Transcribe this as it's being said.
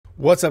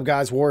What's up,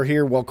 guys? War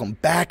here. Welcome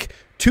back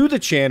to the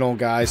channel,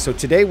 guys. So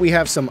today we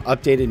have some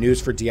updated news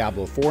for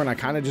Diablo 4, and I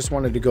kind of just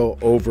wanted to go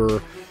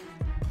over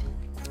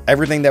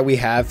everything that we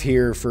have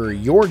here for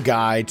your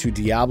guide to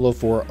Diablo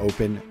 4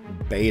 open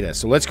beta.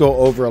 So let's go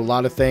over a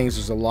lot of things.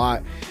 There's a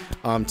lot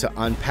to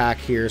unpack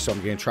here, so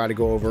I'm going to try to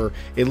go over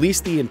at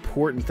least the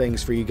important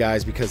things for you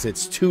guys because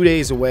it's 2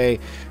 days away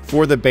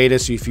for the beta.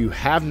 So if you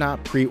have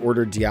not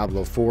pre-ordered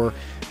Diablo 4,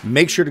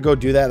 make sure to go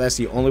do that. That's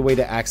the only way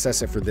to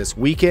access it for this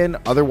weekend.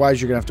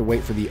 Otherwise, you're gonna have to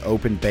wait for the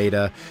open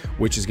beta,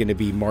 which is going to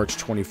be March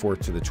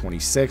 24th to the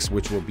 26th,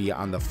 which will be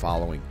on the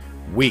following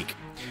week.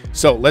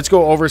 So let's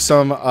go over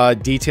some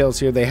details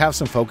here. They have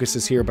some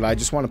focuses here, but I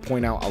just want to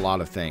point out a lot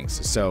of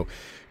things. So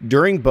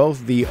during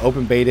both the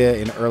open beta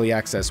and early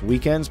access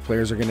weekends,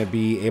 players are going to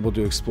be able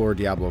to explore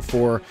Diablo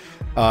 4.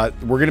 We're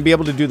going to be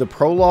able to do the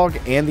prologue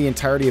and the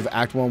entirety of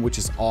Act 1, which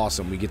is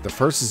awesome. We get the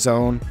first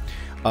zone,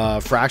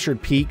 Fractured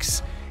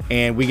Peaks,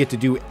 and we get to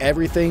do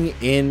everything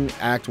in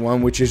Act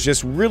 1, which is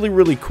just really,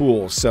 really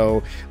cool.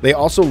 So they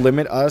also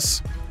limit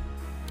us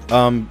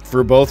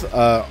for both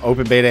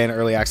open beta and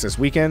early access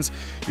weekends.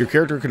 Your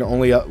character can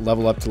only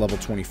level up to level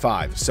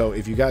 25. So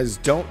if you guys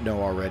don't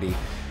know already,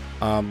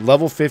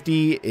 level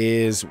 50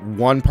 is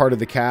one part of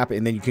the cap,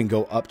 and then you can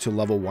go up to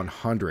level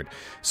 100.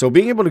 So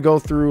being able to go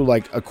through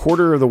like a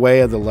quarter of the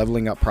way of the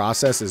leveling up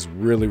process is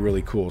really,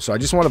 really cool. So I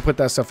just want to put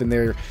that stuff in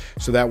there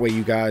so that way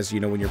you guys, you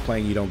know, when you're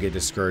playing, you don't get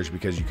discouraged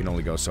because you can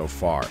only go so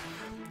far.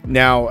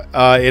 Now,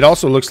 it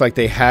also looks like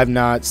they have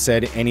not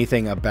said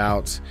anything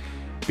about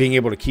being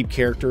able to keep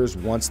characters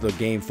once the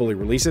game fully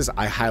releases.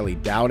 I highly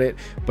doubt it,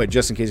 but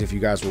just in case if you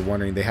guys were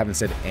wondering, they haven't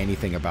said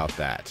anything about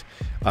that.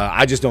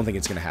 I just don't think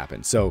it's going to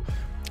happen. So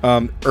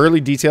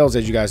early details,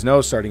 as you guys know,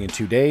 starting in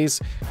 2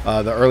 days.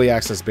 The early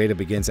access beta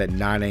begins at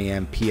 9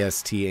 a.m.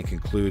 PST and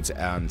concludes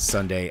on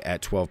Sunday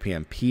at 12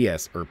 p.m.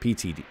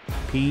 PDT,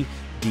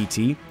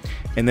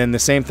 and then the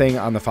same thing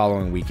on the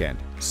following weekend.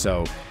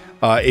 So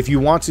if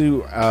you want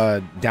to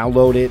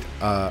download it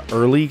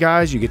early,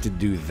 guys, you get to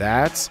do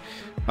that.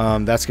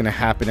 That's going to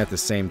happen at the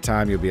same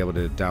time. You'll be able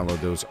to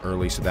download those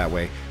early, so that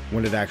way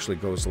when it actually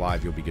goes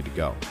live, you'll be good to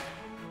go.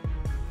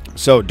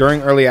 So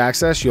during early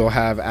access, you'll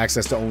have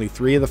access to only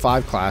 3 of the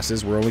 5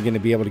 classes. We're only going to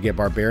be able to get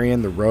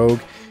barbarian, the rogue,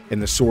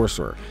 and the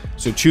sorcerer.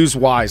 So choose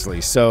wisely.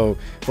 So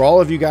for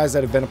all of you guys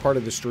that have been a part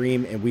of the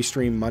stream, and we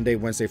stream Monday,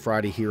 Wednesday,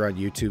 Friday here on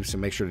YouTube, so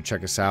make sure to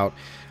check us out.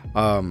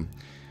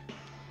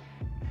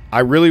 I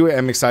really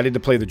am excited to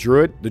play the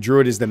Druid. The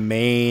Druid is the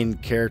main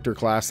character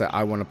class that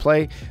I want to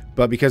play,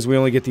 but because we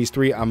only get these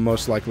 3, I'm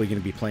most likely going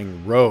to be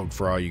playing Rogue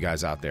for all you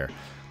guys out there.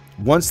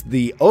 Once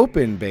the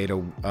open beta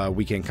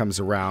weekend comes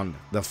around,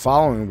 the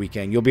following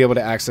weekend, you'll be able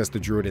to access the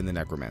Druid and the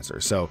Necromancer.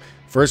 So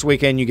first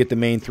weekend, you get the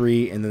main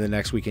 3, and then the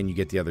next weekend, you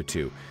get the other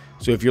 2.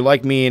 So if you're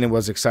like me and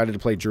was excited to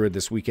play Druid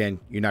this weekend,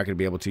 you're not going to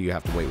be able to. You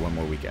have to wait one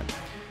more weekend.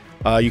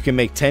 You can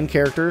make 10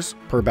 characters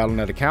per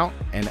Battle.net account,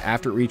 and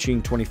after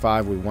reaching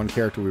 25 with one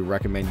character, we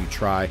recommend you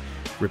try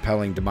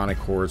repelling demonic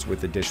hordes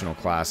with additional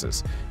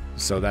classes.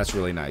 So that's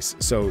really nice.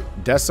 So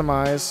decimate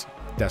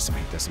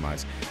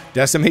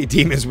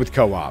demons with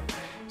co-op.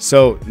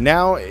 So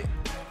now,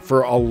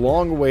 for a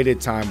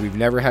long-awaited time, we've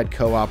never had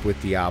co-op with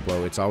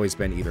Diablo. It's always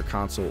been either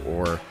console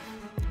or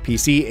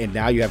PC, and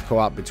now you have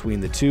co-op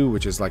between the two,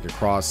 which is like a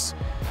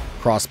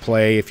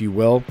cross-play, if you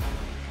will.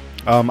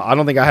 I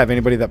don't think I have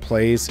anybody that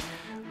plays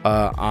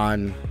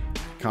on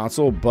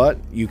console, but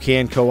you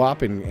can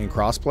co-op and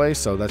cross-play,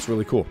 so that's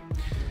really cool.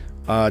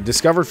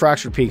 Discovered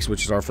Fractured Peaks,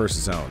 which is our first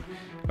zone.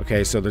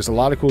 Okay, so there's a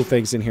lot of cool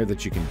things in here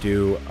that you can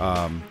do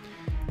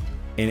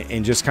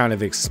and just kind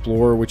of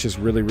explore, which is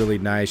really, really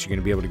nice. You're going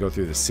to be able to go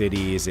through the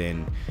cities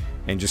and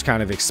just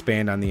kind of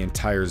expand on the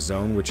entire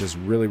zone, which is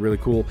really, really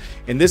cool.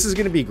 And this is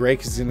going to be great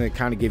because it's going to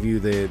kind of give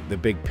you the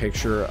big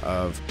picture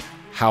of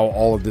how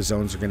all of the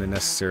zones are going to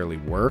necessarily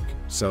work.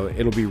 So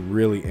it'll be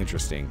really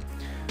interesting.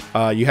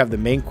 You have the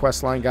main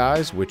quest line,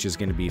 guys, which is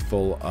going to be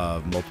full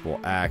of multiple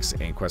acts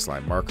and quest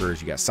line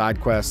markers. You got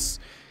side quests,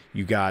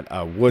 you got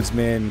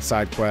woodsman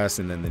side quests,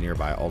 and then the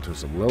nearby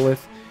altars of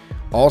Lilith.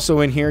 Also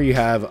in here, you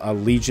have a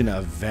Legion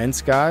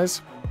events,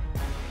 guys,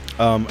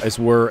 as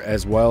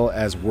well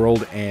as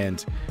world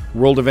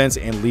events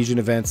and Legion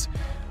events.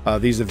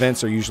 These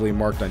events are usually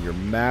marked on your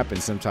map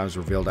and sometimes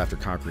revealed after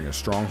conquering a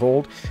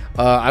stronghold.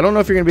 I don't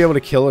know if you're going to be able to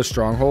kill a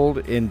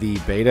stronghold in the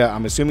beta.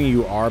 I'm assuming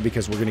you are,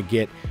 because we're going to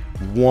get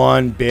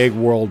one big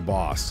world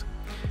boss.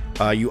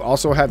 You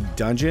also have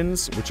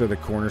dungeons, which are the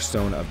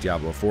cornerstone of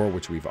Diablo 4,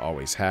 which we've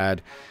always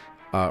had,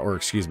 or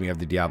excuse me, of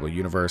the Diablo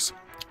universe.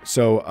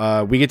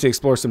 So we get to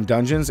explore some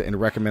dungeons and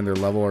recommend their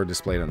level are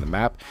displayed on the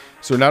map.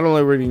 So not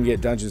only are we going to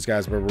get dungeons,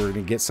 guys, but we're going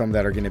to get some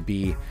that are going to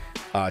be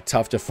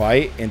tough to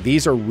fight. And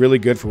these are really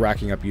good for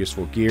racking up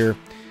useful gear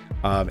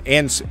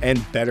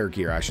and better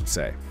gear, I should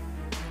say.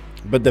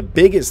 But the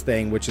biggest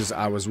thing, which is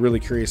I was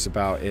really curious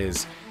about,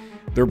 is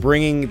they're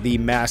bringing the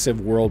massive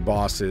world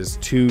bosses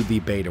to the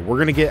beta. We're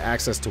going to get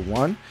access to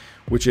one,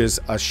 which is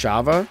a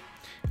Shava,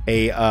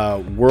 a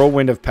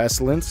Whirlwind of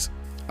Pestilence,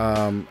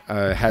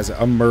 has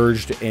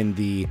emerged in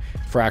the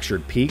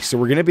Fractured Peaks. So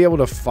we're going to be able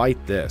to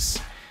fight this.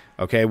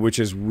 okay, which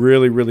is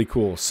really, really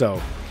cool.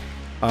 So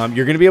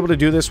you're going to be able to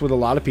do this with a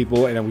lot of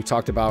people, and we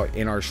talked about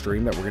in our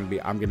stream that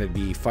I'm going to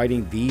be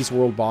fighting these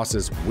world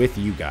bosses with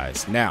you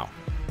guys. Now,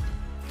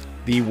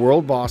 the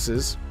world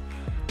bosses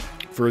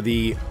for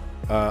the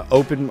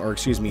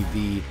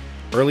the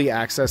early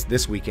access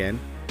this weekend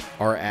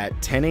are at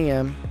 10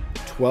 a.m.,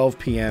 12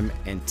 p.m.,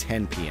 and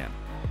 10 p.m.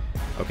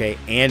 Okay,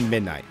 and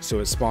midnight. So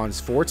it spawns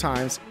 4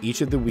 times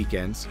each of the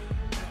weekends.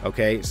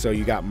 Okay, so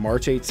you got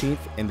March 18th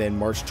and then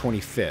March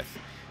 25th.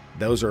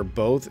 Those are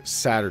both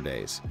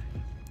Saturdays.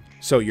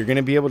 So you're going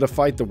to be able to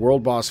fight the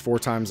world boss 4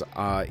 times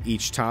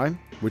each time,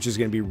 which is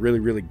going to be really,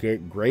 really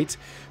great.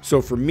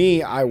 So for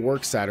me, I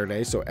work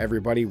Saturday. So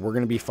everybody, we're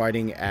going to be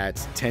fighting at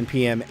 10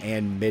 p.m.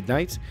 and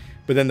midnight.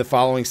 But then the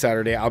following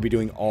Saturday, I'll be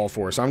doing all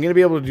 4. So I'm going to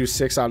be able to do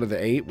 6 out of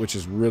the 8, which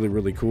is really,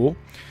 really cool.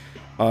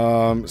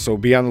 So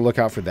be on the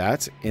lookout for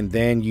that. And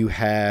then you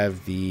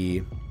have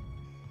the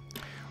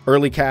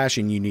early cash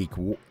and unique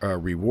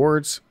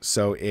rewards.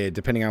 So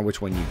depending on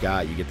which one you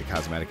get the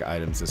cosmetic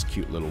items, this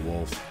cute little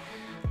wolf.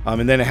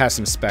 And then it has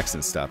some specs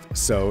and stuff.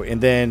 So,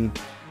 and then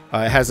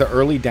it has an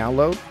early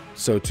download.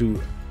 So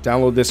to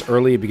download this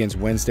early, it begins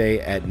Wednesday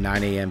at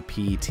 9 a.m.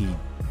 PDT.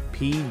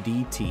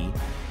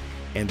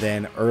 And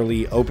then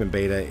early open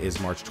beta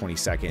is March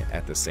 22nd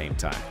at the same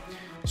time.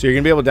 So you're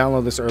going to be able to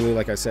download this early,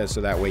 like I said,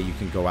 so that way you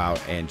can go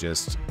out and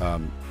just,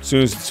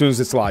 soon as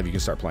it's live, you can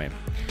start playing.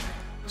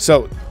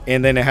 So,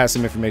 and then it has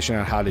some information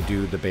on how to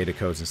do the beta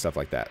codes and stuff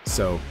like that.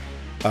 So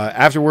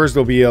afterwards,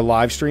 there'll be a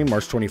live stream,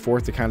 March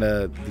 24th, to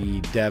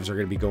the devs are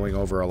going to be going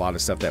over a lot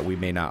of stuff that we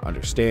may not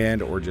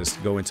understand or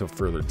just go into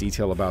further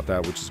detail about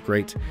that, which is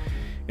great.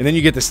 And then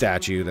you get the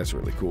statue. That's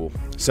really cool.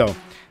 So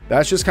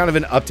that's just kind of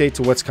an update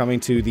to what's coming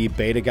to the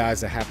beta,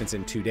 guys. That happens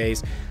in 2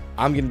 days.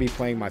 I'm going to be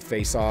playing my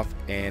face off,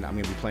 and I'm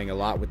going to be playing a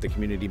lot with the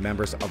community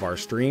members of our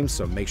stream,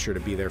 so make sure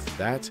to be there for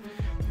that.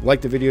 Like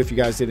the video if you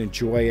guys did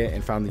enjoy it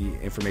and found the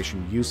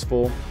information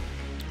useful.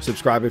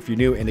 Subscribe if you're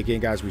new. And again,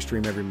 guys, we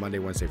stream every Monday,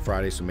 Wednesday,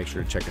 Friday, so make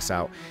sure to check us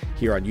out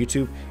here on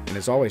YouTube. And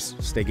as always,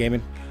 stay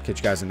gaming. Catch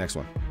you guys in the next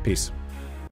one. Peace.